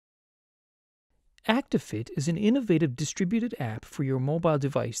Actifit is an innovative distributed app for your mobile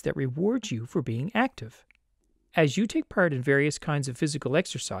device that rewards you for being active. As you take part in various kinds of physical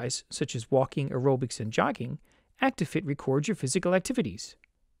exercise, such as walking, aerobics, and jogging, Actifit records your physical activities.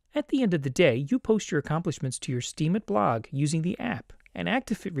 At the end of the day, you post your accomplishments to your Steemit blog using the app, and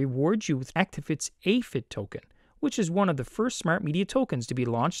Actifit rewards you with Actifit's AFIT token, which is one of the first smart media tokens to be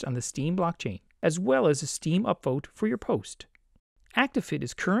launched on the Steem blockchain, as well as a Steem Upvote for your post. Actifit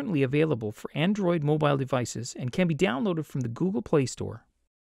is currently available for Android mobile devices and can be downloaded from the Google Play Store.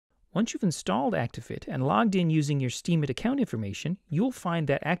 Once you've installed Actifit and logged in using your Steemit account information, you'll find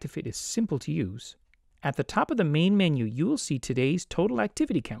that Actifit is simple to use. At the top of the main menu, you will see today's total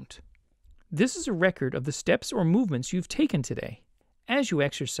activity count. This is a record of the steps or movements you've taken today. As you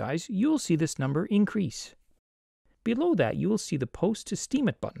exercise, you will see this number increase. Below that, you will see the Post to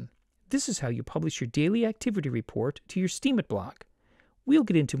Steemit button. This is how you publish your daily activity report to your Steemit blog. We'll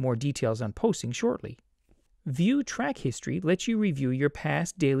get into more details on posting shortly. View Track History lets you review your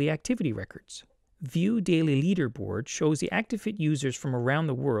past daily activity records. View Daily Leaderboard shows the Actifit users from around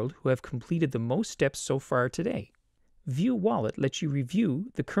the world who have completed the most steps so far today. View Wallet lets you review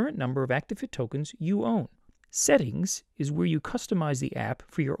the current number of Actifit tokens you own. Settings is where you customize the app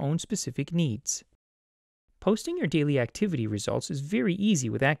for your own specific needs. Posting your daily activity results is very easy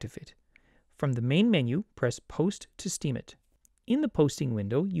with Actifit. From the main menu, press Post to Steemit. In the posting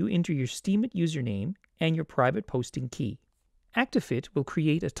window, you enter your Steemit username and your private posting key. Actifit will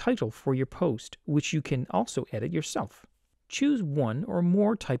create a title for your post, which you can also edit yourself. Choose one or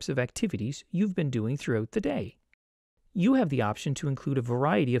more types of activities you've been doing throughout the day. You have the option to include a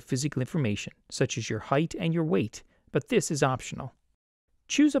variety of physical information, such as your height and your weight, but this is optional.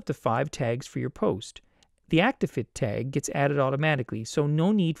 Choose up to 5 tags for your post. The Actifit tag gets added automatically, so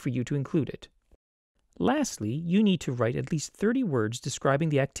no need for you to include it. Lastly, you need to write at least 30 words describing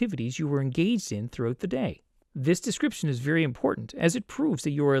the activities you were engaged in throughout the day. This description is very important as it proves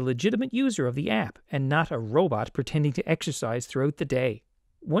that you are a legitimate user of the app and not a robot pretending to exercise throughout the day.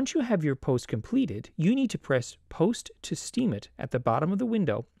 Once you have your post completed, you need to press Post to Steemit at the bottom of the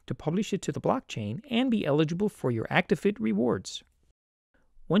window to publish it to the blockchain and be eligible for your Actifit rewards.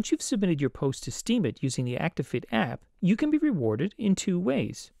 Once you've submitted your post to Steemit using the Actifit app, you can be rewarded in 2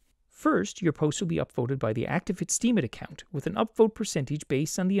 ways. First, your post will be upvoted by the Actifit Steemit account with an upvote percentage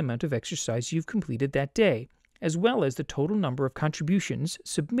based on the amount of exercise you've completed that day, as well as the total number of contributions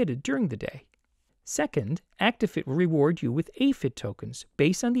submitted during the day. Second, Actifit will reward you with AFIT tokens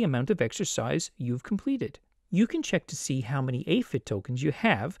based on the amount of exercise you've completed. You can check to see how many AFIT tokens you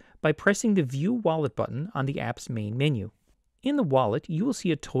have by pressing the View Wallet button on the app's main menu. In the wallet, you will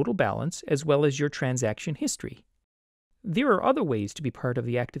see a total balance as well as your transaction history. There are other ways to be part of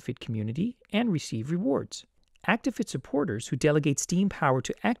the Actifit community and receive rewards. Actifit supporters who delegate Steem power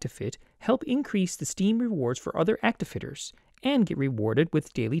to Actifit help increase the Steem rewards for other Actifiters and get rewarded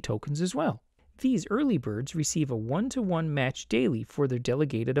with daily tokens as well. These early birds receive a 1-to-1 match daily for their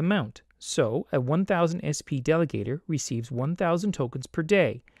delegated amount, so a 1000 SP delegator receives 1000 tokens per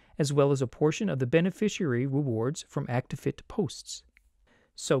day, as well as a portion of the beneficiary rewards from Actifit posts.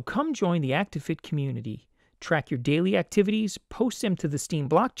 So come join the Actifit community. Track your daily activities, post them to the Steem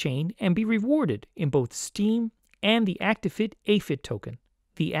blockchain, and be rewarded in both Steem and the Actifit AFIT token.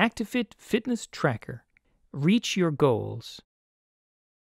 The Actifit Fitness Tracker. Reach your goals.